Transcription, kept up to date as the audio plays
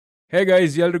Hey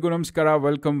guys, ಎಲ್ರಿಗೂ ನಮಸ್ಕಾರ.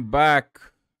 Welcome back.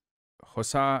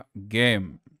 ಹೊಸ ಗೇಮ್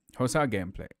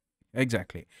ಪ್ಲೇ.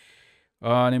 ಎಕ್ಸಾಕ್ಟ್ಲಿ.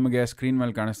 ನಿಮಗೆ ಸ್ಕ್ರೀನ್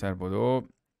ಮೇಲೆ ಕಾಣಿಸ್ತಾ ಇರ್ಬೋದು,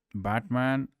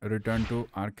 ಬ್ಯಾಟ್ಮ್ಯಾನ್ ರಿಟರ್ನ್ ಟು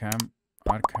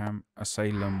ಆರ್ಕ್ಯಾಮ್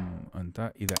ಅಸೈಲಮ್ ಅಂತ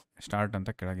ಇದೆ. ಸ್ಟಾರ್ಟ್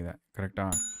ಅಂತ ಕೆಳಗಿದೆ, ಕರೆಕ್ಟಾ?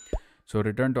 ಸೊ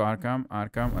ರಿಟರ್ನ್ ಟು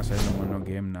ಆರ್ಕ್ಯಾಮ್ ಅಸೈಲಮ್ ಅನ್ನೋ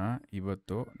ಗೇಮ್ನ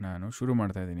ಇವತ್ತು ನಾನು ಶುರು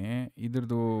ಮಾಡ್ತಾಯಿದ್ದೀನಿ.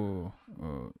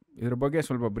 ಇದ್ರ ಬಗ್ಗೆ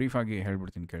ಸ್ವಲ್ಪ ಬ್ರೀಫಾಗಿ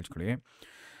ಹೇಳ್ಬಿಡ್ತೀನಿ, ಕೇಳಿಸ್ಕೊಳ್ಳಿ.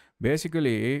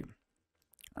 ಬೇಸಿಕಲಿ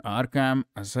ಆರ್ಕ್ಯಾಮ್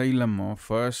ಅಸೈಲಮ್ಮು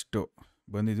ಫಸ್ಟು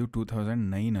ಬಂದಿದ್ದು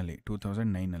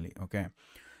 2009 ಓಕೆ.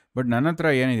 ಬಟ್ ನನ್ನ ಹತ್ರ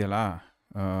ಏನಿದೆಯಲ್ಲ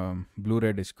ಬ್ಲೂರೇ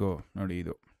ಡಿಸ್ಕು ನೋಡಿ,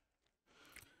 ಇದು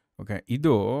ಓಕೆ.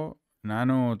 ಇದು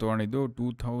ನಾನು ತೊಗೊಂಡಿದ್ದು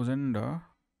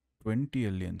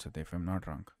 2020 ಅನಿಸುತ್ತೆ, if I am not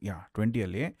wrong.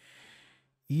 20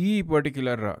 ಈ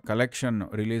ಪರ್ಟಿಕ್ಯುಲರ್ ಕಲೆಕ್ಷನ್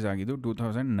ರಿಲೀಸ್ ಆಗಿದ್ದು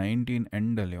 2019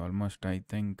 ಎಂಡಲ್ಲಿ, almost I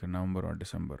think November R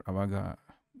December, ಆವಾಗ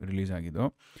ರಿಲೀಸ್ ಆಗಿದ್ದು.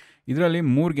 ಇದರಲ್ಲಿ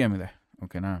 3 ಗೇಮ್ ಇದೆ,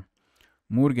 ಓಕೆನಾ?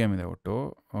 3 ಗೇಮ್ ಇದೆ ಒಟ್ಟು.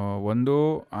 ಒಂದು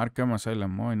ಆರ್ಕ್ಯಾಮ್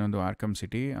ಅಸೈಲಮ್ಮು, ಇನ್ನೊಂದು ಆರ್ಕ್ಯಾಮ್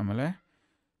ಸಿಟಿ, ಆಮೇಲೆ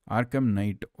ಆರ್ಕ್ಯಾಮ್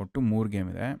ನೈಟ್. ಒಟ್ಟು 3 ಗೇಮ್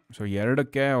ಇದೆ. ಸೊ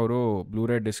 2ಕ್ಕೆ ಅವರು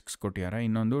ಬ್ಲೂರೇ ಡಿಸ್ಕ್ಸ್ ಕೊಟ್ಟಿದ್ದಾರೆ,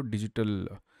 ಇನ್ನೊಂದು ಡಿಜಿಟಲ್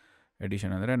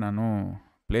ಎಡಿಷನ್. ಅಂದರೆ ನಾನು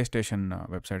ಪ್ಲೇಸ್ಟೇಷನ್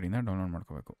ವೆಬ್ಸೈಟಿಂದ ಡೌನ್ಲೋಡ್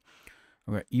ಮಾಡ್ಕೋಬೇಕು.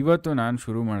 ಓಕೆ, ಇವತ್ತು ನಾನು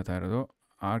ಶುರು ಮಾಡ್ತಾ ಇರೋದು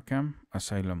ಆರ್ಕ್ಯಾಮ್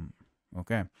ಅಸೈಲಮ್.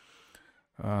 ಓಕೆ,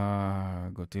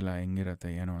 ಗೊತ್ತಿಲ್ಲ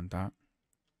ಹೆಂಗಿರುತ್ತೆ ಏನು ಅಂತ.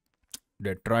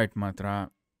 ಡೆಟ್ರಾಯ್ಟ್ ಮಾತ್ರ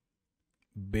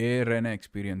ಬೇರೆನೇ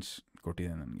ಎಕ್ಸ್ಪೀರಿಯನ್ಸ್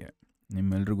ಕೊಟ್ಟಿದೆ ನನಗೆ.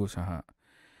 ನಿಮ್ಮೆಲ್ರಿಗೂ ಸಹ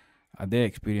ಅದೇ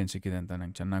ಎಕ್ಸ್ಪೀರಿಯನ್ಸ್ ಸಿಕ್ಕಿದೆ ಅಂತ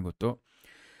ನಂಗೆ ಚೆನ್ನಾಗಿ ಗೊತ್ತು.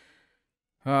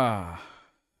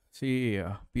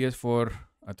 PS4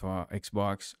 ಅಥವಾ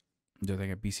ಎಕ್ಸ್ಬಾಕ್ಸ್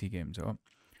ಜೊತೆಗೆ PC ಗೇಮ್ಸು,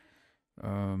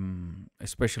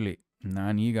 ಎಸ್ಪೆಷಲಿ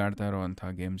ನಾನು ಈಗ ಆಡ್ತಾ ಇರೋವಂಥ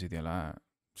ಗೇಮ್ಸ್ ಇದೆಯಲ್ಲ,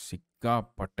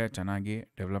 ಸಿಕ್ಕಾಪಟ್ಟೆ ಚೆನ್ನಾಗಿ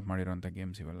ಡೆವಲಪ್ ಮಾಡಿರೋವಂಥ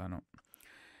ಗೇಮ್ಸ್ ಇವೆಲ್ಲನೂ.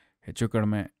 ಹೆಚ್ಚು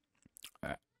ಕಡಿಮೆ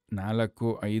 4,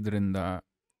 5ರಿಂದ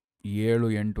 7,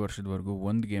 8 ವರ್ಷದವರೆಗೂ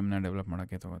ಒಂದು ಗೇಮ್ನ ಡೆವಲಪ್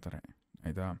ಮಾಡೋಕ್ಕೆ ತೊಗೋತಾರೆ,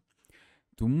 ಆಯಿತಾ?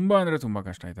 ತುಂಬ ಅಂದರೆ ತುಂಬ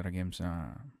ಕಷ್ಟ ಈ ಥರ ಗೇಮ್ಸ್ನ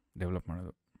ಡೆವಲಪ್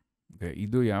ಮಾಡೋದು. ಓಕೆ,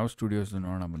 ಇದು ಯಾವ ಸ್ಟುಡಿಯೋಸ್ದು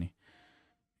ನೋಡೋಣ ಬನ್ನಿ.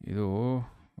 ಇದು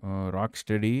ರಾಕ್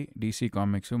ಸ್ಟಡಿ, DC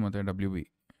ಕಾಮಿಕ್ಸು ಮತ್ತು WB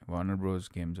Warner bros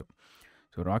games.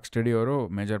 So rock study ಅವರು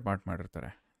ಮೇಜರ್ ಪಾರ್ಟ್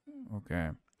ಮಾಡಿರ್ತಾರೆ. ಓಕೆ,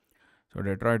 ಸೊ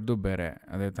ಡೆಟ್ರಾಯ್ಟ್ದು ಬೇರೆ,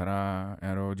 ಅದೇ ಥರ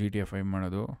ಯಾರೋ GTA 5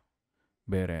 ಮಾಡೋದು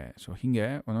ಬೇರೆ. ಸೊ ಹೀಗೆ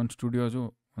ಒಂದೊಂದು ಸ್ಟುಡಿಯೋಸು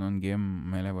ಒಂದೊಂದು ಗೇಮ್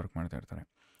ಮೇಲೆ ವರ್ಕ್ ಮಾಡ್ತಾ ಇರ್ತಾರೆ.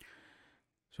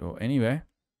 ಸೊ ಎನಿವೇ,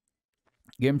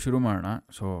 ಗೇಮ್ ಶುರು ಮಾಡೋಣ.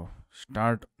 ಸೊ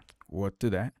ಸ್ಟಾರ್ಟ್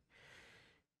ಒತ್ತಿದೆ,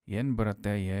 ಏನು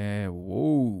ಬರುತ್ತೆ? ಓ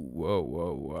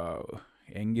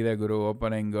ಹೆಂಗಿದೆ ಗುರು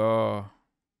ಓಪನಿಂಗು?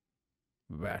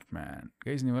 ಬ್ಯಾಟ್ಮ್ಯಾನ್.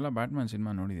 ಗೈಸ್, ನೀವೆಲ್ಲ ಬ್ಯಾಟ್ಮ್ಯಾನ್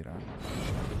ಸಿನಿಮಾ ನೋಡಿದ್ದೀರಾ?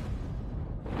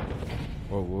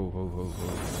 ಓ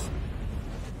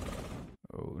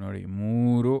ನೋಡಿ,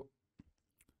 3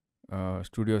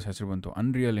 ಸ್ಟುಡಿಯೋಸ್ ಹೆಸರು ಬಂತು.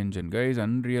 Unreal engine. Guys,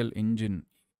 unreal engine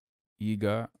ಈಗ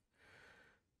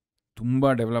ತುಂಬ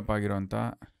ಡೆವಲಪ್ ಆಗಿರೋಂಥ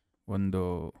ಒಂದು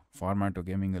ಫಾರ್ಮ್ಯಾಟು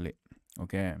ಗೇಮಿಂಗಲ್ಲಿ.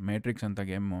 ಓಕೆ, ಮೇಟ್ರಿಕ್ಸ್ ಅಂತ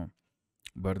ಗೇಮು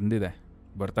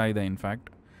ಬರ್ತಾ ಇದೆ ಇನ್ಫ್ಯಾಕ್ಟ್.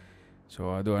 ಸೊ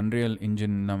ಅದು unreal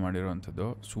ಇಂಜಿನ್ನ ಮಾಡಿರೋವಂಥದ್ದು,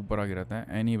 ಸೂಪರಾಗಿರುತ್ತೆ.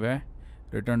 Anyway,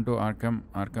 return to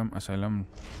ಆರ್ಕ್ಯಾಮ್ asylum.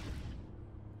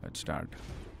 Let's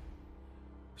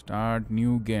start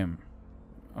new game.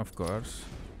 Of course,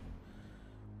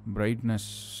 brightness.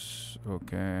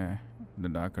 Okay, the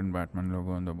dark and Batman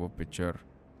logo on the above picture.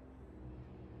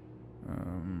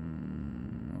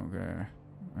 Okay.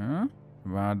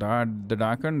 The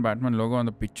darkened Batman logo on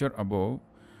the picture above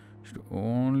should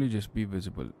only just be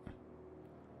visible.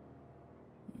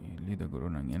 Illida guru,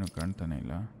 nangenu kaantane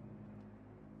illa.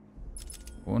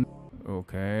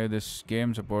 Okay, this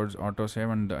game supports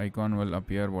autosave and the icon will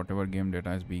appear whatever game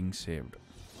data is being saved.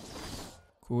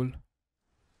 Cool.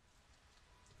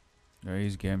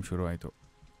 Guys, game shuru aitu.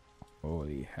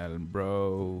 Holy hell bro.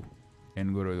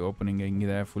 ಏನು ಗುರು opening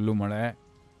ಹೆಂಗಿದೆ? Full ಮಳೆ.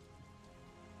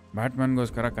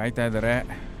 ಬ್ಯಾಟ್ಮ್ಯಾನ್ಗೋಸ್ಕರ ಕಾಯ್ತಾ ಇದ್ದಾರೆ.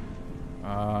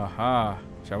 ಆಹಾ,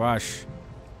 ಶಬಾಷ್.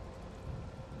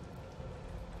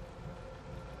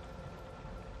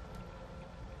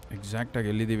 ಎಕ್ಸಾಕ್ಟಾಗಿ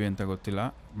ಎಲ್ಲಿದ್ದೀವಿ ಅಂತ ಗೊತ್ತಿಲ್ಲ,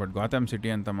 but ಗಾಥಮ್ city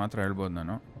ಅಂತ ಮಾತ್ರ ಹೇಳ್ಬೋದು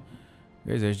ನಾನು.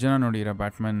 ಗೈಸ್, ಎಷ್ಟು ಜನ ನೋಡಿರ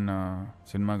ಬ್ಯಾಟ್ಮ್ಯಾನ್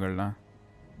ಸಿನಿಮಾಗಳನ್ನ?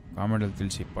 ಕಾಮೆಂಟಲ್ಲಿ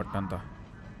ತಿಳಿಸಿ ಪಟ್ ಅಂತ.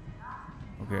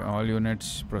 Okay, all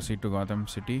units proceed to ಗಾಥಮ್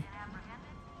city.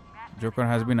 Joker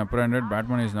has been apprehended.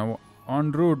 Batman is now en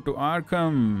route to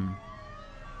Arkham.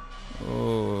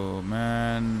 Oh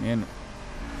man,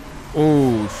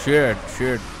 oh shit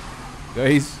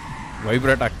guys,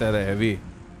 vibrate ಆಗ್ತಾ ಇದೆ ಹೆವಿ.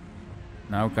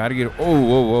 ನಾವು ಕಾರ್ಗಿರ್. ಓ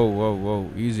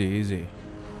easy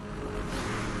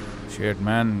shit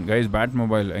man. guys, bat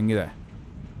mobile ಹೆಂಗಿದೆ?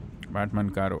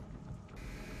 Batman car.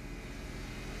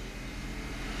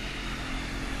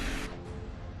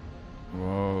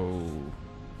 Whoa,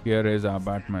 here is our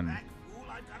Batman.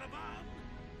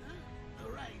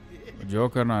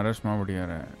 ಜೋಕರ್ನ arrest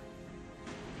ಮಾಡ್ಬಿಟ್ಟಿದ್ದಾರೆ.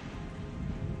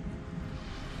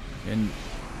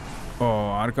 O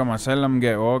ಆರ್ಕಮ್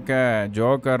ಅಸೈಲಮ್ಗೆ okay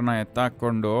ಜೋಕರ್ನ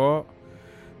ಎತ್ತಾಕೊಂಡು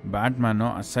Batman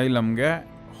ಅಸೈಲಮ್ಗೆ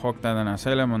ಹೋಗ್ತಾ ಇದ್ದಾನೆ.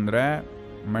 Asylum ಅಂದರೆ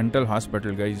mental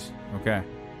hospital guys. Okay,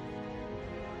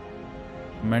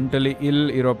 mentally ಇಲ್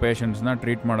ಇರೋ ಪೇಷಂಟ್ಸ್ನ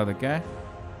treat ಮಾಡೋದಕ್ಕೆ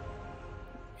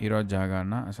ಇರೋ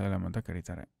ಜಾಗನ ಅಸೈಲಮ್ ಅಂತ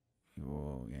ಕರೀತಾರೆ. ಇವು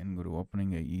ಏನು ಗುರು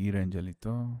ಓಪನಿಂಗ್ ಈ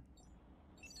ರೇಂಜಲ್ಲಿತ್ತು.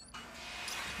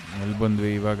 ಎಲ್ಲಿ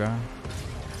ಬಂದ್ವಿ ಇವಾಗ?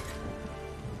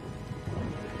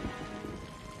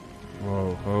 ಓ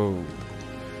ಹೋ,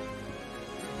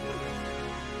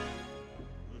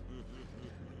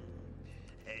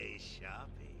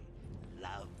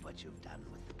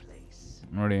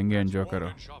 ನೋಡಿ ಹೆಂಗೆ ಏನು ಜೋಕರು.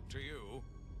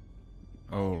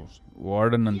 ಓ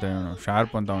ವಾರ್ಡನ್ ಅಂತ ಇವನು,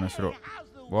 ಶಾರ್ಪ್ ಅಂತ ಅವನ ಹೆಸರು.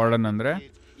 ವಾರ್ಡನ್ ಅಂದರೆ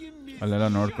ಅಲ್ಲೆಲ್ಲ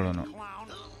ನೋಡ್ಕೊಳ್ಳೋನು.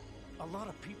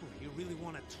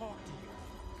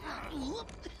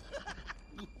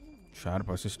 ಶಾರ್ಪ್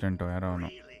ಅಸಿಸ್ಟೆಂಟು ಯಾರೋ ಅವನು.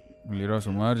 ಇಲ್ಲಿರೋ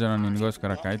ಸುಮಾರು ಜನ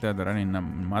ನಿನಗೋಸ್ಕರ ಕಾಯ್ತಾ ಇದ್ದಾರೆ, ನಿನ್ನ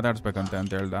ಮಾತಾಡ್ಸ್ಬೇಕಂತೆ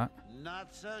ಅಂತ ಹೇಳ್ದ.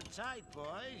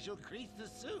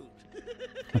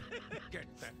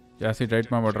 ಜಾಸ್ತಿ ಟೈಟ್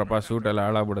ಮಾಡ್ಬಿಟ್ರಪ್ಪ, ಸೂಟ್ ಎಲ್ಲ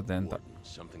ಹಾಳಾಗ್ಬಿಡುತ್ತೆ ಅಂತ.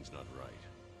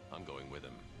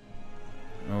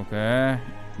 ಓಕೆ,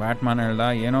 ಬ್ಯಾಟ್ಮ್ಯಾನ್ ಹೇಳ್ದ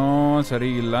ಏನೋ ಸರಿ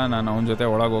ಇಲ್ಲ, ನಾನು ಅವನ ಜೊತೆ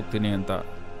ಒಳಗೆ ಹೋಗ್ತೀನಿ ಅಂತ.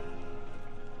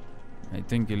 ಐ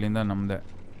ಥಿಂಕ್ ಇಲ್ಲಿಂದ ನಮ್ಮದೇ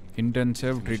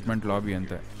ಇಂಟೆನ್ಸಿವ್ ಟ್ರೀಟ್ಮೆಂಟ್ ಲಾಬಿ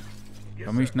ಅಂತೆ.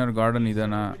 ಕಮಿಷನರ್ ಗಾರ್ಡನ್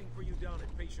ಇದನ್ನ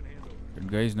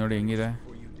ಗೈಸ್ ನೋಡಿ ಹೆಂಗಿದೆ.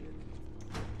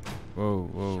 ಓ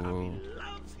ಓ ಓ,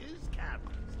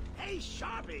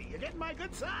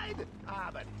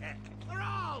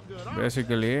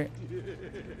 ಬೇಸಿಕಲಿ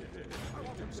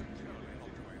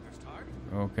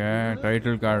ಓಕೆ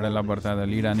ಟೈಟಲ್ ಕಾರ್ಡ್ ಎಲ್ಲ ಬರ್ತಾ ಇದೆ.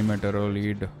 ಲೀಡ್ ಅನಿಮೇಟರು,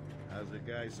 ಲೀಡ್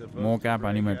ಮೋ ಕ್ಯಾಪ್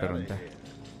ಅನಿಮೇಟರ್ ಅಂತೆ.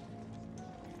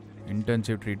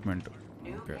 Intensive treatment.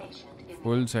 Okay,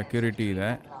 full security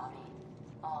ಇದೆ.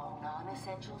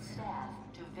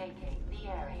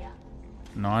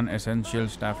 ನಾನ್ ಎಸೆನ್ಷಿಯಲ್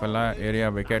ಸ್ಟಾಫ್ ಎಲ್ಲ ಏರಿಯಾ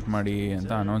ವೆಕೇಟ್ ಮಾಡಿ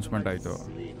ಅಂತ ಅನೌನ್ಸ್ಮೆಂಟ್ ಆಯಿತು.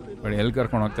 ಬಟ್ ಎಲ್ಲಿ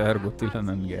ಕರ್ಕೊಂಡು ಹೋಗ್ತಾ ಇದ್ದಾರೆ ಗೊತ್ತಿಲ್ಲ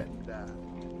ನನಗೆ.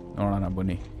 ನೋಡೋಣ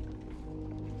ಬನ್ನಿ.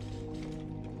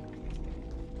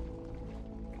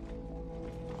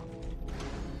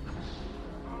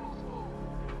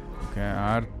 Okay,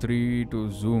 R3 to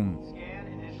zoom.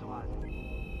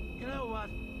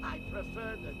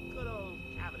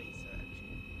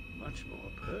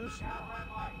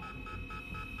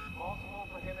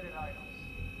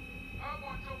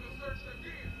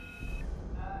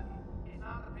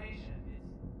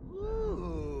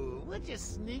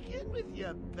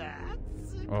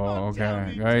 Okay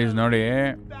guys ನೋಡಿ,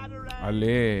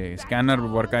 ಅಲ್ಲಿ ಸ್ಕ್ಯಾನರ್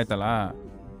ವರ್ಕ್ ಆಯ್ತಲ್ಲ,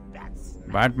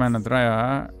 ಬ್ಯಾಟ್ಮ್ಯಾನ್ ಹತ್ರ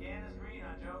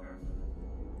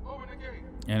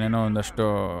ಏನೇನೋ ಒಂದಷ್ಟು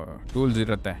ಟೂಲ್ಸ್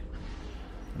ಇರುತ್ತೆ.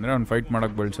 ಅಂದರೆ ಅವ್ನು ಫೈಟ್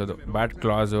ಮಾಡೋಕ್ಕೆ ಬಳಸೋದು, ಬ್ಯಾಟ್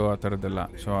ಕ್ಲಾಸು ಆ ಥರದ್ದೆಲ್ಲ.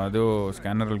 ಸೊ ಅದು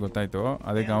ಸ್ಕ್ಯಾನರಲ್ಲಿ ಗೊತ್ತಾಯಿತು.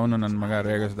 ಅದಕ್ಕೆ ಅವನು ನನ್ನ ಮಗ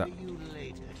ರೇಗಿಸ್ದ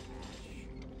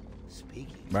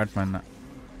ಬ್ಯಾಟ್ಮ್ಯಾನ್ನ.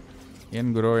 ಏನು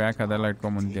ಗುರು ಯಾಕೆ ಅದೆಲ್ಲ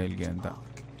ಇಟ್ಕೊಂಬಂದಿದ್ಯಾ ಇಲ್ಲಿಗೆ ಅಂತ.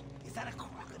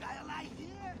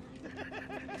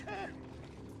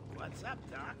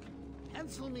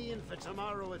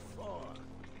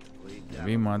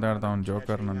 ವಿ ಮಾತಾಡ್ತಾ ಅವ್ನು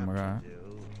ಜೋಕರ್ ನನ್ನ ಮಗ.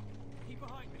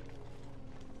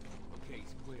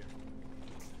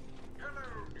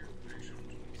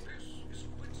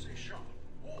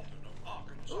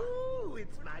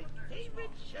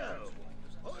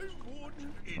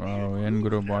 ಏನು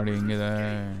ಗುರು ಬಾಡಿ ಹಿಂಗಿದೆ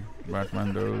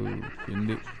ಬ್ಯಾಟ್ಮ್ಯಾನ್ದು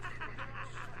ಹಿಂದಿ.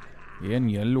 ಏನು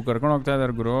ಎಲ್ಲೂ ಕರ್ಕೊಂಡು ಹೋಗ್ತಾ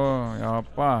ಇದ್ದಾರೆ ಗುರು,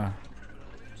 ಯಾವಪ್ಪ.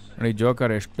 ನೋಡಿ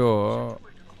ಜೋಕರ್ ಎಷ್ಟು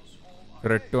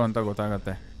ಥ್ರೆಟ್ಟು ಅಂತ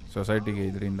ಗೊತ್ತಾಗತ್ತೆ ಸೊಸೈಟಿಗೆ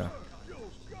ಇದರಿಂದ.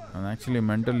 ನಾನು ಆ್ಯಕ್ಚುಲಿ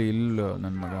ಮೆಂಟಲಿ ಇಲ್ಲ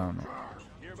ನನ್ನ ಮಗ ಅವನು.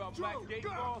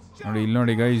 ನೋಡಿ ಇಲ್ಲಿ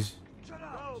ನೋಡಿ ಗೈಸ್,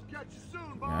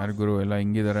 ಯಾರು ಗುರು ಎಲ್ಲ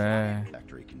ಹಿಂಗಿದ್ದಾರೆ.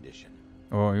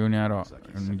 ಓ ಇವನು ಯಾರೋ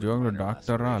ನಿಜವಾಗ್ಲೂ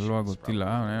ಡಾಕ್ಟರ ಅಲ್ವಾ ಗೊತ್ತಿಲ್ಲ.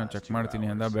 ಅವನೇನೋ ಚೆಕ್ ಮಾಡ್ತೀನಿ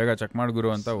ಅಂದ, ಬೇಗ ಚೆಕ್ ಮಾಡಿ ಗುರು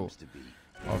ಅಂತ.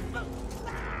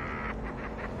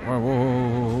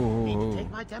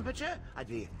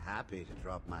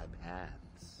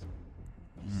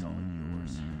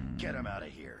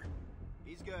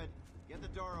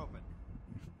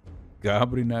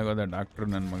 ಗಾಬರಿನ ಆಗೋದ ಡಾಕ್ಟ್ರು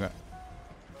ನನ್ನ ಮಗ.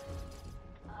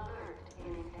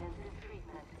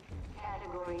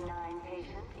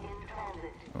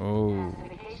 ಓ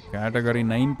ಕ್ಯಾಟಗರಿ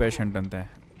 9 ಪೇಷಂಟ್ ಅಂತೆ.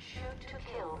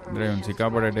 ಅಂದರೆ ಒಂದು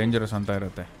ಸಿಕ್ಕಾಪಟ್ಟೆ ಡೇಂಜರಸ್ ಅಂತ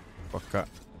ಇರುತ್ತೆ ಪಕ್ಕ.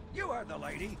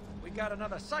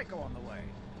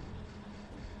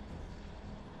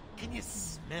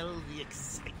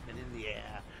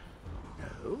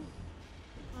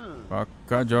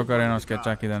 ಪಕ್ಕ ಜೋಕರ್ ಏನೋ ಸ್ಕೆಚ್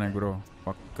ಹಾಕಿದ್ದಾನೆ ಗುರು,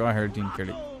 ಪಕ್ಕ ಹೇಳ್ತೀನಿ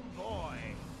ಕೇಳಿ.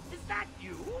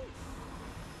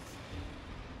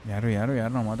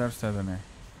 ಯಾರನ್ನ ಮಾತಾಡಿಸ್ತಾ ಇದ್ದಾನೆ.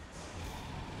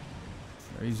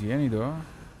 ಏನಿದು?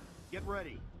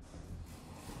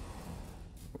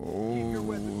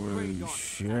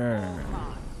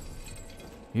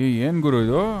 ಏನು ಗುರು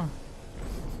ಇದು?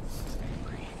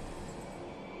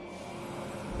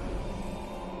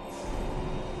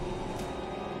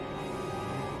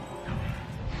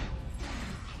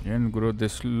 ಏನು ಗುರು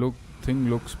ದಿಸ್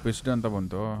looks pissed ಅಂತ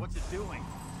ಬಂತು.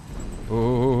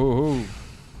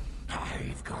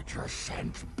 I've got your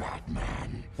scent,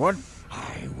 Batman. What?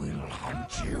 I will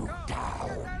hunt you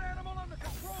down.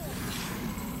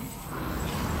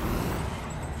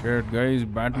 Shit, guys,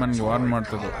 Batman warn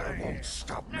ಮಾಡ್ತದೆ. Won't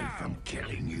stop me from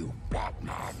killing you,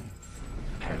 Batman.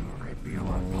 I'll rip you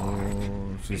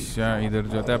ಶಿಷ್ಯ ಇದ್ರ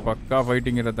ಜೊತೆ ಪಕ್ಕಾ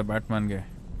ಫೈಟಿಂಗ್ ಇರುತ್ತೆ ಬ್ಯಾಟ್ಮನ್ಗೆ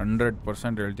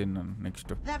 100% ಹೇಳ್ತೀನಿ ನಾನು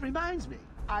next. That reminds me,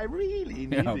 I really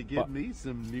need to give me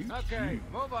some new. Okay,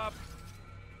 move up.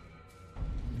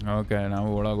 Okay ನಾವು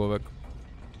ಒಳಗೆ ಹೋಗ್ಬೇಕು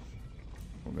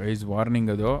ಗೈಸ್. ವಾರ್ನಿಂಗ್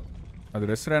ಅದು ಅದ್ರ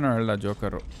ಹೆಸ್ರೇನೋ ಹೇಳ್ದ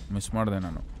ಜೋಕರು, ಮಿಸ್ ಮಾಡಿದೆ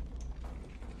ನಾನು.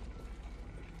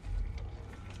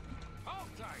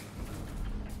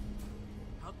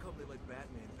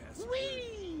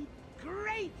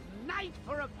 Great night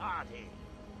for a party.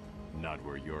 Not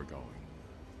where you're going.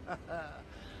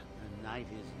 The night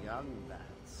is young,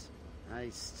 lads. I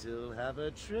still have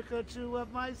a trick or two up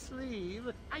my sleeve.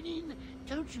 I mean,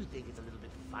 don't you think it's a little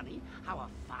bit funny how a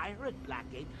fire at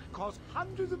Blackgate caused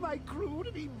hundreds of my crew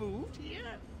to be moved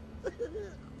here?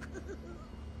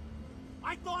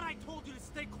 I thought I told you to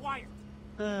stay quiet.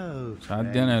 Oh,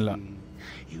 ಸಾಧ್ಯನೇ ಇಲ್ಲ.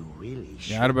 You really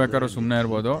ಯಾರು ಬೇಕಾದ್ರೂ ಸುಮ್ಮನೆ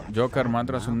ಇರ್ಬೋದು, joker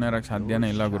ಮಾತ್ರ ಸುಮ್ಮನೆ ಇರಕ್ಕೆ ಸಾಧ್ಯನೇ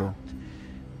ಇಲ್ಲ ಗುರು.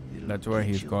 That's why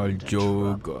he's called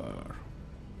Joker.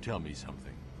 Tell me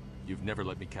something. You've never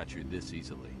let me catch you this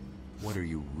easily. What are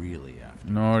you really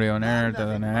after? ನೋಡಿ ಅವನೇ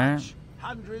ಹೇಳ್ತಿದ್ದಾನೆ,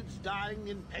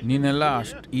 ನೀನೆಲ್ಲ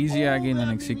ಅಷ್ಟು ಈಸಿಯಾಗಿ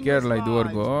ನನಗೆ ಸಿಕ್ಕೇ ಇರಲ್ಲ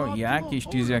ಇದುವರೆಗೂ, ಯಾಕೆ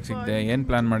ಇಷ್ಟು ಈಸಿಯಾಗಿ ಸಿಕ್ಕಿದೆ, ಏನು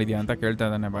ಪ್ಲಾನ್ ಮಾಡಿದ್ಯಾ ಅಂತ ಕೇಳ್ತಾ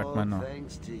ಇದ್ದಾನೆ ಬ್ಯಾಟ್ಮನ್ನು.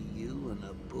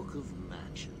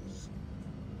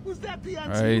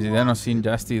 ಇದೇನೋ ಸೀನ್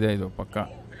ಜಾಸ್ತಿ ಇದೆ ಇದು ಪಕ್ಕ.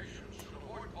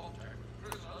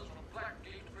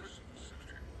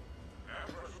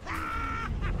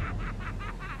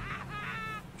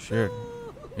 ಶೇಟ್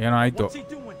ಏನೋ ಆಯ್ತು.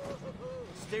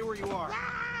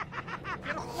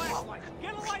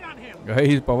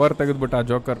 ಗೈಸ್ ಪವರ್ ತೆಗೆದ್ಬಿಟ್ಟ ಆ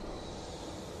joker.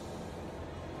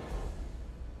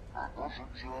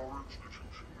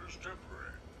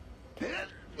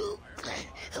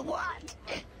 What?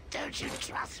 Don't you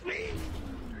trust me?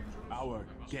 Our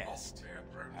guest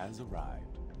has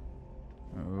arrived.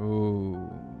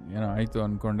 ಏನೋ ಆಯ್ತು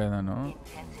ಅನ್ಕೊಂಡೆ ನಾನು.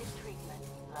 Intensive treatment.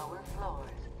 Lower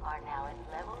floors are now at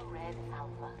level red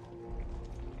alpha.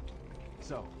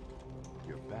 So,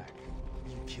 you're back.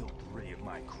 You killed 3 of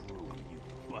my crew and you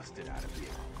busted out of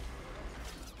here.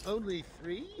 Only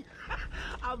 3?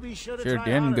 I'll be sure to sheet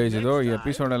try ಏನು harder guys ಇದು, next ಈ time.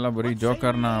 Episode ಎಲ್ಲ ಬರೀ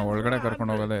ಜೋಕರ್ನ ಒಳಗಡೆ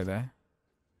ಕರ್ಕೊಂಡು ಹೋಗೋದೇ ಇದೆ.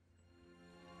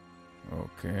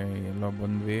 Okay ಎಲ್ಲ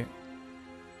ಬಂದ್ವಿ.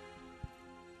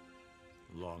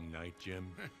 Long night, Jim.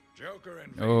 Joker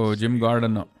and Jim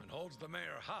Gordon holds the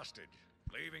mayor hostage,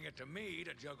 leaving it to me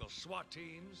to juggle SWAT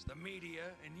teams, the media,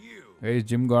 and you. Hey,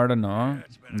 Jim Gordon,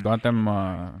 Gotham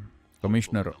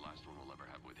commissioner. The last one we'll ever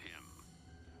have with him.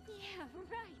 Yeah,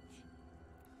 right.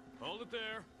 Hold it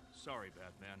there. Sorry,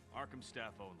 Batman. Arkham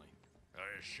staff only.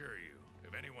 I assure you,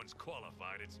 if anyone's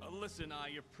qualified, it's... Listen, I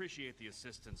appreciate the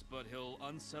assistance, but he'll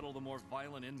unsettle the more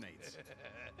violent inmates.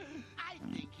 I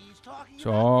think he's talking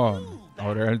so about you,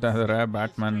 ಅವ್ರು ಹೇಳ್ತಾ ಇದ್ದಾರೆ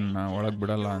Batman ಒಳಗೆ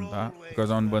ಬಿಡಲ್ಲ ಅಂತ,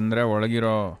 because ಅವ್ನು ಬಂದರೆ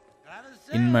ಒಳಗಿರೋ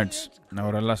inmates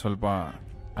ಅವರೆಲ್ಲ ಸ್ವಲ್ಪ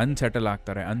ಅನ್ಸೆಟಲ್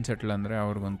ಆಗ್ತಾರೆ. ಅನ್ಸೆಟಲ್ ಅಂದರೆ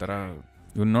ಅವ್ರಿಗೊಂಥರ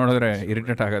ಇವ್ನು ನೋಡಿದ್ರೆ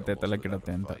ಇರಿಟೇಟ್ ಆಗುತ್ತೆ, ತಲೆ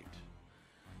ಕೆಡುತ್ತೆ ಅಂತ.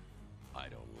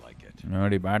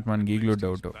 ನೋಡಿ ಬ್ಯಾಟ್ಮ್ಯಾನ್ಗೆ ಈಗಲೂ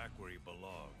ಡೌಟು.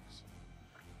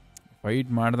 ಫೈಟ್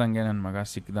ಮಾಡ್ದಂಗೆ ನನ್ನ ಮಗ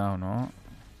ಸಿಕ್ಕಿದ ಅವನು.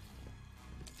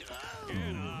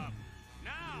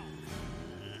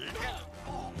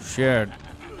 ಶೇಟ್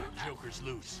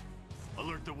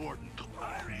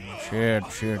ಶೇಟ್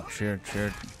ಶೇಟ್ ಶೇಟ್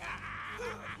ಶೇಟ್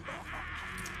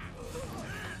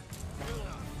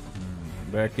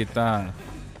ಬೇಕಿತ್ತ.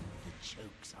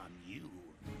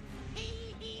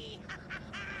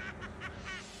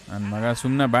 ನನ್ನ ಮಗ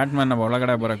ಸುಮ್ಮನೆ ಬ್ಯಾಟ್ಮ್ಯಾನ್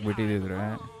ಒಳಗಡೆ ಬರಕ್ಕೆ ಬಿಟ್ಟಿದ್ರೆ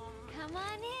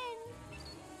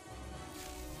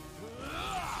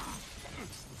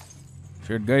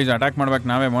ಶೇಟ್ ಗೈಸ್ ಅಟ್ಯಾಕ್ ಮಾಡ್ಬೇಕು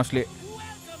ನಾವೇ ಮೋಸ್ಟ್ಲಿ.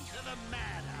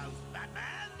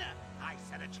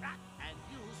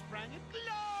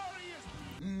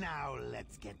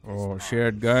 ಓ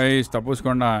ಶೇಟ್ ಗೈಸ್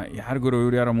ತಪ್ಪಿಸ್ಕೊಂಡ. ಯಾರು ಗುರು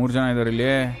ಇವ್ರು, ಯಾರೋ 3 ಜನ ಇದ್ದಾರೆ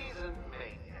ಇಲ್ಲಿ.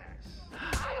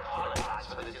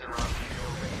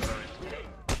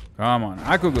 ಕಾಮನ್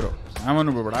ಹಾಕು ಗುರು,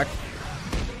 ಸಾಮಾನು ಬಿಡ್ಬೇಡ, ಹಾಕಿ.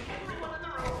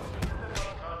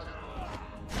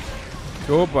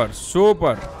 Super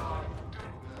super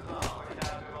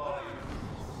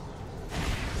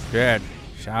sheet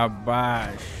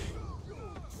ಶಾಬಾಷ್.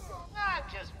 I'm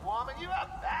just warming you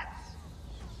up, that's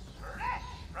fresh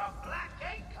from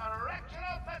Blackgate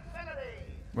Correctional Facility.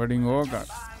 But ಹಿಂಗೆ ಹೋಗ.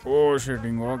 ಓ ಶೇಟ್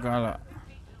ಹಿಂಗೆ ಹೋಗಲ್ಲ.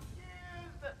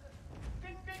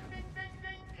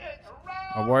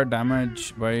 Avoid damage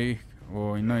by. ಓ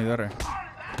ಇನ್ನೂ ಇದ್ದಾರೆ.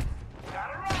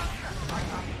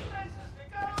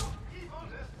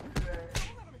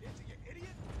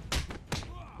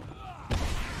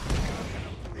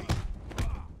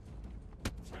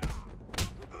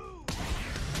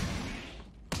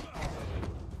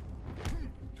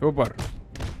 ಸೂಪರ್.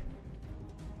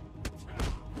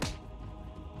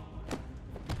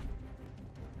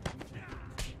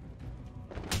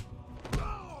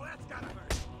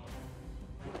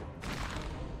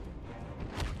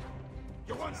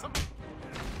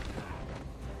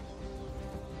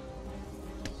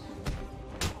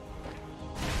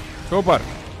 ಸೂಪರ್.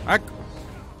 ಹಾಕ್.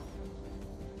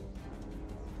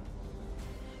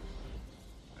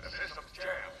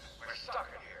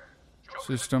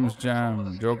 Systems jam.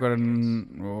 Joker and...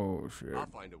 Oh, shit.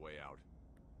 I'll find a way out.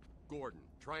 Gordon,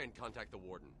 try and contact the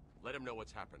warden. Let him know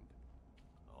what's happened.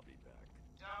 I'll be back.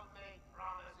 Don't make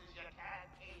promises you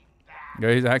can't keep back.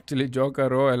 Guys actually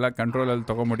ಜೋಕರು ಎಲ್ಲ ಕಂಟ್ರೋಲಲ್ಲಿ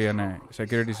ತೊಗೊಂಬಿಟ್ಟಿಯಾನೆ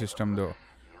security ಸಿಸ್ಟಮ್ದು.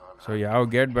 So ಯಾವ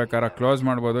gate ಬೇಕಾದ್ರೆ close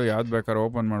ಮಾಡ್ಬೋದು, ಯಾವ್ದು ಬೇಕಾದ್ರೆ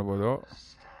open ಮಾಡ್ಬೋದು.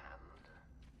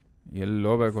 ಎಲ್ಲಿ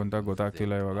ಹೋಗ್ಬೇಕು ಅಂತ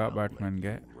ಗೊತ್ತಾಗ್ತಿಲ್ಲ ಇವಾಗ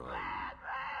ಬ್ಯಾಟ್ಮನ್ಗೆ.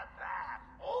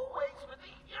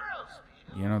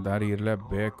 ಏನೋ ದಾರಿ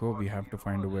ಇರಲೇಬೇಕು. We have to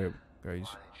find a way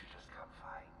guys.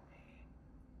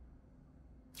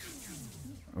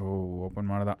 O open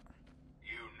ಮಾಡ್ದ.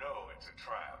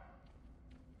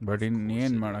 ಬಟ್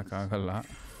ಇನ್ನೇನು ಮಾಡೋಕ್ಕಾಗಲ್ಲ.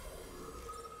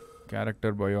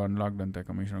 ಕ್ಯಾರೆಕ್ಟರ್ ಬಯೋ ಅನ್ಲಾಕ್ಡ್ ಅಂತೆ.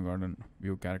 Commissioner garden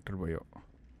view character bio.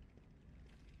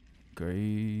 ಗೈ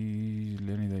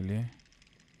ಇಲ್ಲೇನಿದೆ ಇಲ್ಲಿ?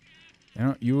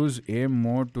 ಏನೋ use aim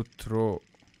mode to throw.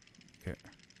 Okay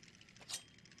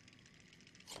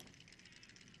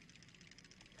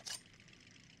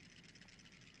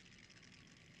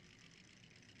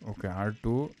okay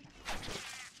R2.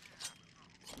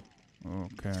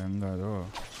 Okay ಹಂಗದು.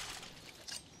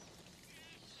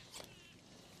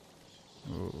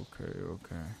 Okay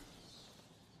okay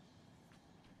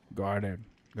ಗಾಡೆಡ್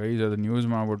guys. ಅದನ್ನ ಯೂಸ್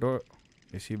ಮಾಡಿಬಿಟ್ಟು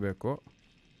ಎಸಿಬೇಕು.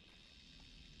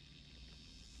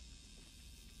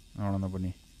 ನೋಡೋಣ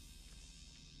ಬನ್ನಿ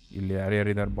ಇಲ್ಲಿ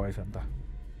ಯಾರ್ಯಾರಿದ್ದಾರೆ ಬಾಯ್ಸ್ ಅಂತ.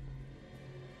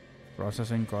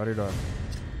 Processing corridor.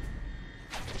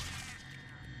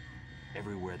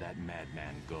 Everywhere that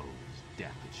madman goes,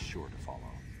 death is sure to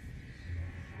follow.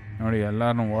 ನೋಡಿ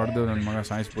ಎಲ್ಲಾರನ್ನೂ ಹೊಡೆದು ನನ್ನ ಮಗ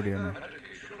ಸಾಯಿಸ್ಬಿಡಿ ಅನ್ನೋ.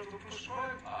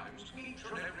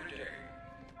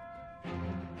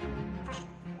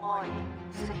 Warning,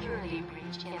 security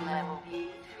breach in level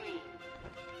B3.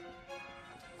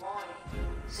 Warning,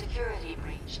 security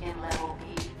breach in level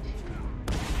B2.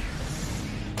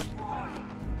 Warning,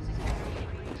 security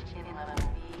breach in level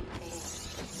B8.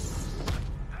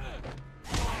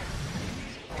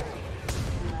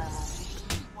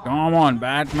 Come on,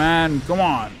 Batman, come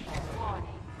on.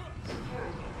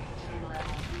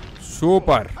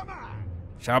 Super.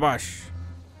 Shabash.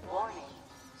 Warning,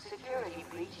 security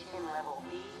breach in level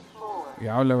B4.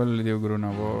 ಯಾವ level ಇದೀವಿ ಗುರು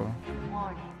ನಾವು?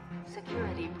 Warning,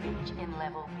 security breach in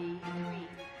level B3.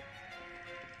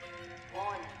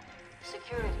 Warning,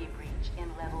 security breach in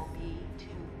level B2.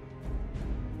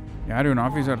 ಯಾರು ಇವನು?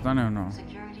 Officer ತಾನೆ ಅವನು?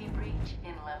 Security breach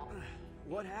in level B.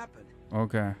 What happened?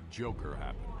 Okay. Joker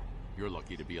happened. You're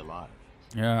lucky to be alive.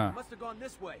 Yeah. Must have gone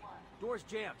this way. Door's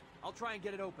jammed. I'll try and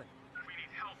get it open. We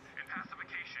need help in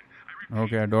pacification.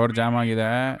 Okay door jam ಆಗಿದೆ.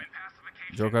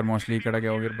 Joker mostly ಈ ಕಡೆಗೆ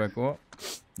ಹೋಗಿರಬೇಕು.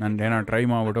 ನಾನು ಏನೋ try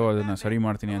ಮಾಡಿಬಿಟ್ಟು ಅದನ್ನು ಸರಿ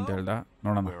ಮಾಡ್ತೀನಿ ಅಂತ ಹೇಳ್ದ.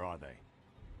 ನೋಡೋಣ. Where are they?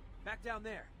 Back down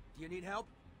there. Do you need help?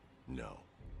 No.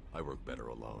 I work better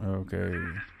alone. Okay.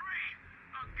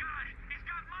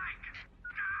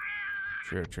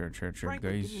 Shit, Franklin,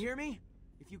 guys. can you hear me?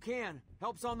 If you can,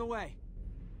 help's on the way.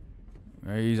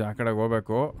 Guys ಆ ಕಡೆಗೆ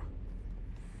ಹೋಗ್ಬೇಕು.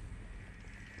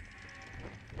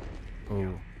 ಓ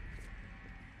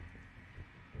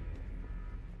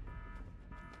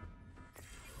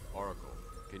Oracle,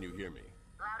 can you hear me?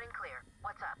 Loud and clear.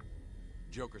 What's up?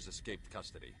 Joker's escaped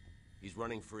custody. He's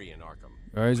running free in Arkham.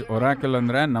 Guys Oracle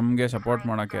ಅಂದರೆ ನಮಗೆ support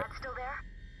ಮಾಡೋಕ್ಕೆ. Still there?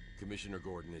 Commissioner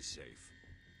Gordon is safe.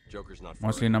 Joker's not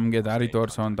mostly ನಮಗೆ ದಾರಿ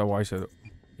ತೋರಿಸೋ ಅಂತ ವಾಯ್ಸ್ ಅದು.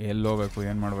 ಎಲ್ಲಿ ಹೋಗ್ಬೇಕು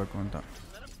ಏನು ಮಾಡಬೇಕು ಅಂತ.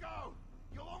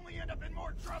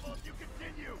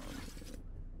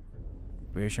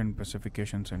 Patient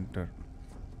ಪೆಸಿಫಿಕೇಶನ್ centre.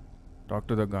 Talk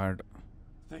to the guard.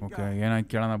 Okay ಏನಾಯ್ತು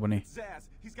ಕೇಳೋಣ ಬನ್ನಿ. Zaz,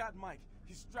 he's got Mike.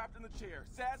 He's strapped in the chair.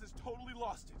 Zaz has totally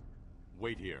lost it.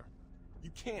 Wait here.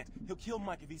 You can't. He'll kill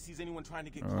Mike if he sees anyone trying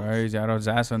to get guys ಯಾರೋ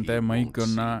ಝ್ಯಾಸ್ ಅಂತೆ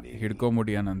ಮೈಕನ್ನ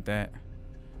ಹಿಡ್ಕೊಂಬಿಟ್ಟಿಯಾನಂತೆ.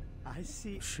 I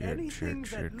see Shit, anything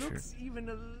shit, that shit, looks even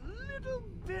a little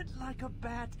bit like a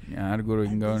bat. ಯಾರು ಗುರು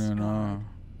ಹಿಂಗ and this ಅವನು?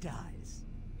 guard dies.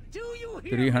 Do you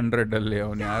hear? 300 ಅಲ್ಲಿ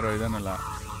ಅವನು ಯಾರೋ ಇದಾನಲ್ಲ.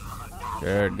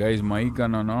 ಶೇಟ್ guys mic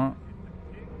ಅನ್ನೋನು.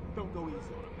 Don't go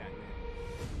easy on him, Batman.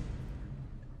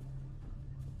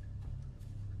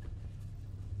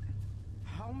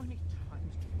 How many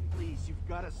times? Please, you've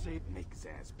got to save me. Make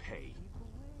Zaz pay.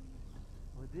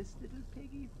 For this little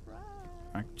piggy fry.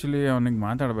 Actually ಅವನಿಗೆ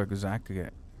ಮಾತಾಡಬೇಕು ಝ್ಯಾಕ್ಗೆ.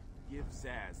 Give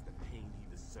Zaz the pain he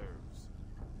deserves.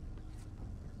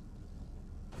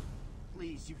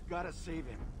 Please, you've got to save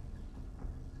him.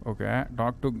 Okay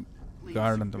talk to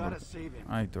guard ಅಂತ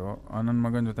ಆಯಿತು ನನ್ನ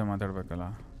ಮಗನ ಜೊತೆ ಮಾತಾಡಬೇಕಲ್ಲ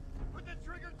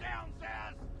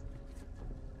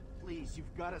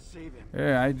ಏ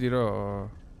ಆಯ್ತು ಇರೋ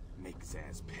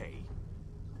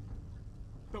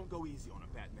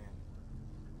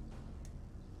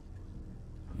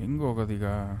ಹೆಂಗೆ ಹೋಗೋದೀಗ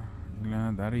ಇಲ್ಲ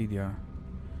ದಾರಿ ಇದೆಯಾ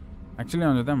ಆ್ಯಕ್ಚುಲಿ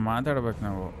ಅವನ ಜೊತೆ ಮಾತಾಡ್ಬೇಕು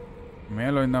ನಾವು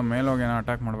ಮೇಲೋಗಿ ಏನೋ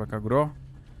ಅಟ್ಯಾಕ್ ಮಾಡ್ಬೇಕಾಗ್ರೋ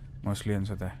ಮೋಸ್ಟ್ಲಿ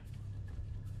ಅನ್ಸುತ್ತೆ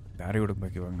ದಾರಿ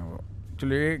ಹುಡುಕ್ಬೇಕು ಇವಾಗ ನಾವು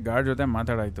ಆ್ಯಕ್ಚುಲಿ ಗಾರ್ಡ್ ಜೊತೆ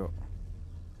ಮಾತಾಡಾಯಿತು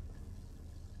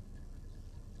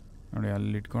ನೋಡಿ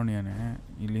ಅಲ್ಲಿ ಇಟ್ಕೊಂಡಿಯಾನೆ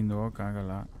ಇಲ್ಲಿಂದ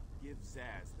ಹೋಗೋಕ್ಕಾಗಲ್ಲ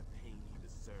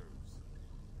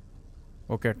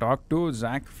ಓಕೆ ಟಾಕ್ ಟು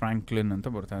ಝ್ಯಾಕ್ ಫ್ರಾಂಕ್ಲಿನ್ ಅಂತ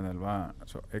ಬರ್ತಾ ಇದೆ ಅಲ್ವಾ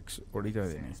ಸೊ ಎಕ್ಸ್ ಹೊಡಿತಾ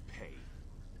ಇದ್ದೀನಿ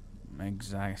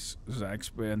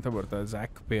ಝ್ಯಾಕ್ಸ್ ಪೇ ಅಂತ ಬರ್ತಾಯಿದೆ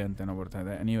ಝ್ಯಾಕ್ ಪೇ ಅಂತೇನೋ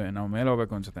ಬರ್ತಾಯಿದೆ ನೀವೇ ನಾವು ಮೇಲೆ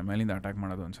ಹೋಗ್ಬೇಕು ಅನ್ಸುತ್ತೆ ಮೇಲಿಂದ ಅಟ್ಯಾಕ್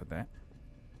ಮಾಡೋದು ಅನ್ಸುತ್ತೆ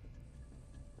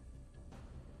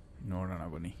ನೋಡೋಣ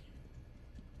ಬನ್ನಿ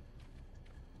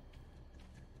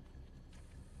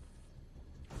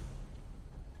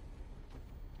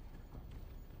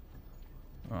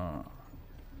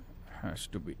ಹ್ಯಾಸ್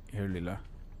ಟು ಬಿ ಹೇಳಿಲ್ಲ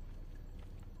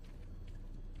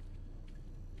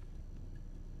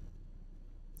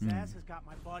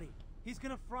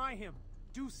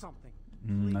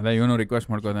ಅದೇ ಇವನು ರಿಕ್ವೆಸ್ಟ್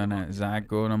ಮಾಡ್ಕೋದಾನೆ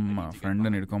ಝ್ಯಾಕು ನಮ್ಮ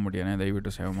ಫ್ರೆಂಡನ್ನು ಹಿಡ್ಕೊಂಡ್ಬಿಟ್ಟಿಯಾನೆ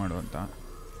ದಯವಿಟ್ಟು ಸೇವ್ ಮಾಡು ಅಂತ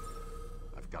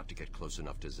Got to get close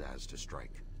enough to Zaz to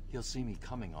strike. He'll see me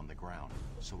coming on the ground,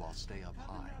 so I'll stay up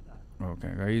high.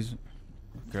 Okay, guys.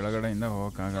 ಕೆಳಗಡೆಯಿಂದ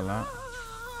ಹೋಗೋಕ್ಕಾಗಲ್ಲ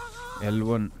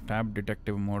L1 ಟ್ಯಾಬ್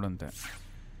ಡಿಟೆಕ್ಟಿವ್ ಮೋಡ್ ಅಂತೆ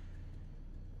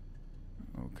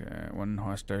okay 1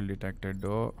 hostile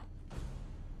ಡಿಟೆಕ್ಟೆಡ್ಡು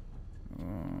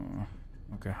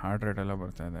okay heart rate ಎಲ್ಲ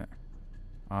ಬರ್ತಾ ಇದೆ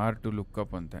R to look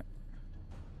up ಅಂತೆ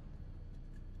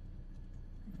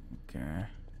okay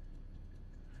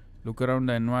Look around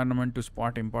the environment to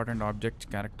spot important objects,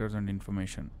 characters and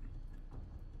information.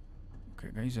 Okay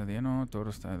guys, ಅದೇನೋ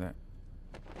ತೋರಿಸ್ತಾ ಇದೆ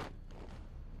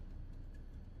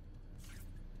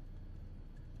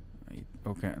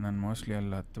ಓಕೆ ನಾನು ಮೋಸ್ಟ್ಲಿ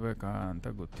ಅಲ್ಲಿ ಹತ್ತಬೇಕಾ ಅಂತ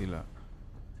ಗೊತ್ತಿಲ್ಲ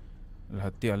ಅಲ್ಲಿ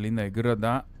ಹತ್ತಿ ಅಲ್ಲಿಂದ ಎಗರದ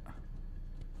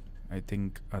ಐ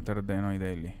ಥಿಂಕ್ ಆ ಥರದ್ದೇನೋ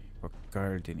ಇದೆ ಇಲ್ಲಿ ಪಕ್ಕ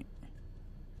ಹೇಳ್ತೀನಿ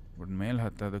ಬಟ್ ಮೇಲೆ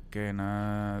ಹತ್ತೋದಕ್ಕೆ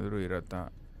ಏನಾದರೂ ಇರತ್ತಾ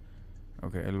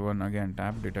okay L1 again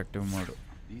tap detective ಮಾಡು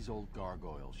These old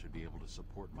gargoyles should be able to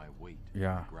support my weight.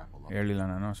 ಹೇಳಿಲ್ಲ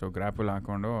ನಾನು ಸೊ ಗ್ರ್ಯಾಪಲ್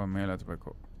ಹಾಕ್ಕೊಂಡು ಮೇಲೆ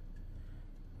ಹತ್ತಬೇಕು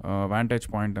ವ್ಯಾಂಟೇಜ್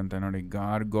ಪಾಯಿಂಟ್ ಅಂತ ನೋಡಿ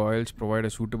ಗಾರ್ಗಾಯ್ಲ್ಸ್ provide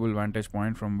A suitable vantage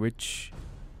point from which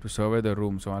to survey the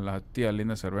room so ಅಲ್ಲಿ ಹತ್ತಿ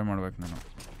ಅಲ್ಲಿಂದ ಸರ್ವೆ ಮಾಡ್ಬೇಕು ನಾನು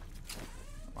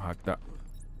ಹಾಕ್ತಾ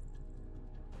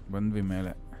ಬಂದ್ವಿ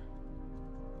ಮೇಲೆ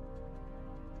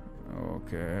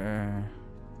ಓಕೆ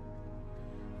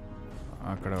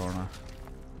ಆ ಕಡೆ ಹೋಗೋಣ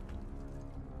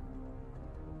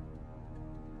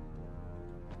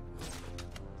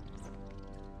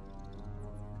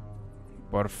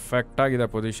ಪರ್ಫೆಕ್ಟ್ ಆಗಿದೆ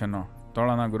ಪೊಸಿಷನ್ನು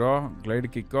ತೊಗೊಳ್ಳೋಣ ಗುರು glide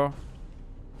kick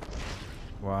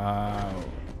wow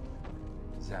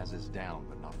Zaz is down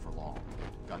but not for long.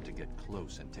 Got to get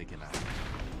close and take him out.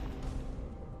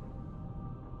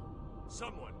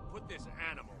 Someone put this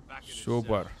animal back in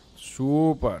super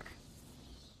super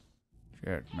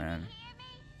shit man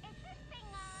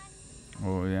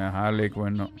oh yeah Harley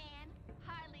Quinn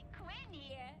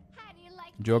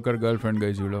Joker girlfriend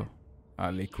guys ಇವಳು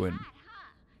Harley Quinn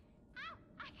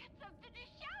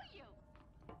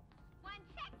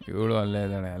ಇವಳು ಅಲ್ಲೇ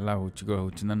ಇದ್ದಾಳೆ ಎಲ್ಲ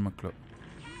ಹುಚ್ಚು ನನ್ನ ಮಕ್ಕಳು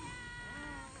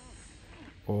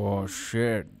ಓ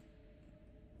ಶೇಟ್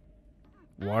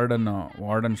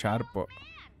warden sharp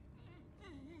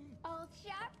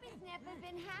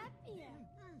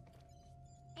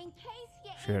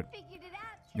ಶೇಟ್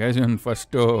guys ಇವನು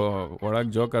first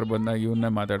ಒಳಗೆ ಜೋಕರ್ ಬಂದಾಗ ಇವನ್ನೇ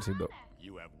ಮಾತಾಡ್ಸಿದ್ದು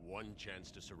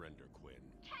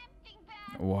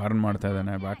ವಾರ್ನ್ ಮಾಡ್ತಾ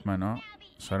ಇದ್ದಾನೆ ಬ್ಯಾಟ್ಮ್ಯಾನು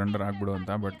ಸರೆಂಡರ್ ಆಗ್ಬಿಡು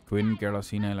ಅಂತ ಬಟ್ ಕ್ವಿನ್ ಕೇಳೋ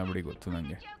ಸೀನೇ ಇಲ್ಲ ಬಿಡಿ ಗೊತ್ತು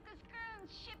ನನಗೆ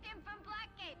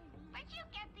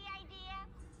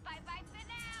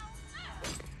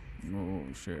Oh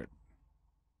shit.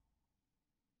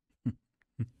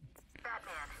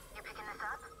 Batman, you picking this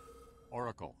up?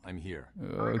 Oracle, I'm here.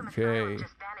 Okay. Arkham Asylum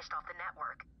just vanished off the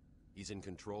network. He's in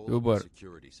control of the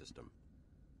security system.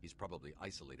 He's probably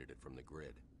isolated it from the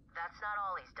grid. That's not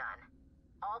all he's done.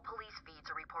 All police feeds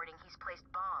are reporting he's placed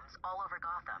bombs all over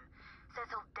Gotham. Says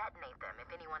he'll detonate them if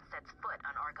anyone sets foot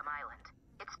on Arkham Island.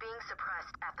 It's being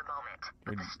suppressed at the moment,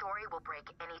 but the story will break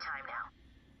any time now.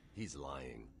 He's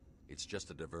lying. It's just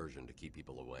a diversion to keep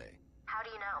people away. How do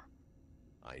you know?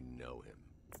 I know him.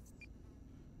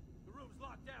 The room's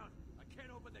locked down. I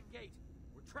can't open the gate.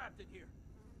 We're trapped in here.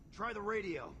 Try the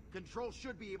radio. Control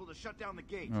should be able to shut down the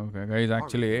gate. Okay, guys,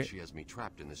 actually... She has me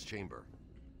trapped in this chamber.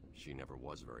 She never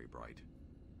was very bright.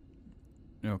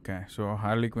 Okay so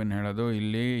ಹಾರ್ಲಿ queen ಹೇಳೋದು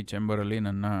ಇಲ್ಲಿ ಚೇಂಬರಲ್ಲಿ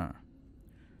ನನ್ನ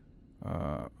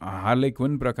ಹಾರ್ಲಿ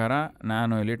queen ಪ್ರಕಾರ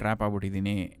ನಾನು ಇಲ್ಲಿ trap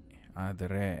ಆಗ್ಬಿಟ್ಟಿದ್ದೀನಿ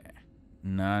ಆದರೆ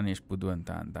ನಾನು ಎಷ್ಟು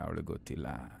ಬುದ್ಧಿವಂತ ಅಂತ ಅವಳಿಗೆ ಗೊತ್ತಿಲ್ಲ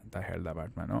ಅಂತ ಹೇಳ್ದ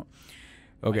ಬ್ಯಾಟ್ಮ್ಯಾನು.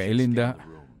 ಓಕೆ, ಇಲ್ಲಿಂದ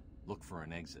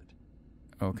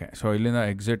ಓಕೆ, ಸೊ ಇಲ್ಲಿಂದ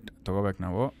ಎಕ್ಸಿಟ್ ತೊಗೋಬೇಕು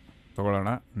ನಾವು.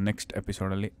 ತೊಗೊಳ್ಳೋಣ ನೆಕ್ಸ್ಟ್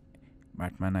ಎಪಿಸೋಡಲ್ಲಿ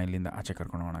ಬ್ಯಾಟ್ಮ್ಯಾನ ಇಲ್ಲಿಂದ ಆಚೆ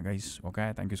ಕರ್ಕೊಂಡು ಹೋಗೋಣ guys. Okay,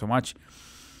 thank you so much.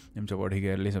 ನಿಮ್ಮ ಸಪೋರ್ಟ್ ಹೀಗೆ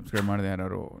ಇರಲಿ. ಸಬ್ಸ್ಕ್ರೈಬ್ ಮಾಡಿದೆ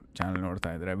ಯಾರು ಚಾನಲ್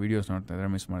ನೋಡ್ತಾ ಇದ್ದಾರೆ, ವೀಡಿಯೋಸ್ ನೋಡ್ತಾ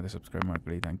ಇದ್ದಾರೆ, ಮಿಸ್ ಮಾಡಿದೆ ಸಬ್ಸ್ಕ್ರೈಬ್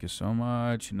ಮಾಡ್ಕೊಳ್ಳಿ. Thank you so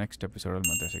much. Next ಎಪಿಸೋಡಲ್ಲಿ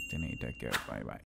ಮತ್ತೆ ಸಿಗ್ತೀನಿ. ಟೇಕ್ ಕೇರ್, ಬಾಯ್ ಬಾಯ್.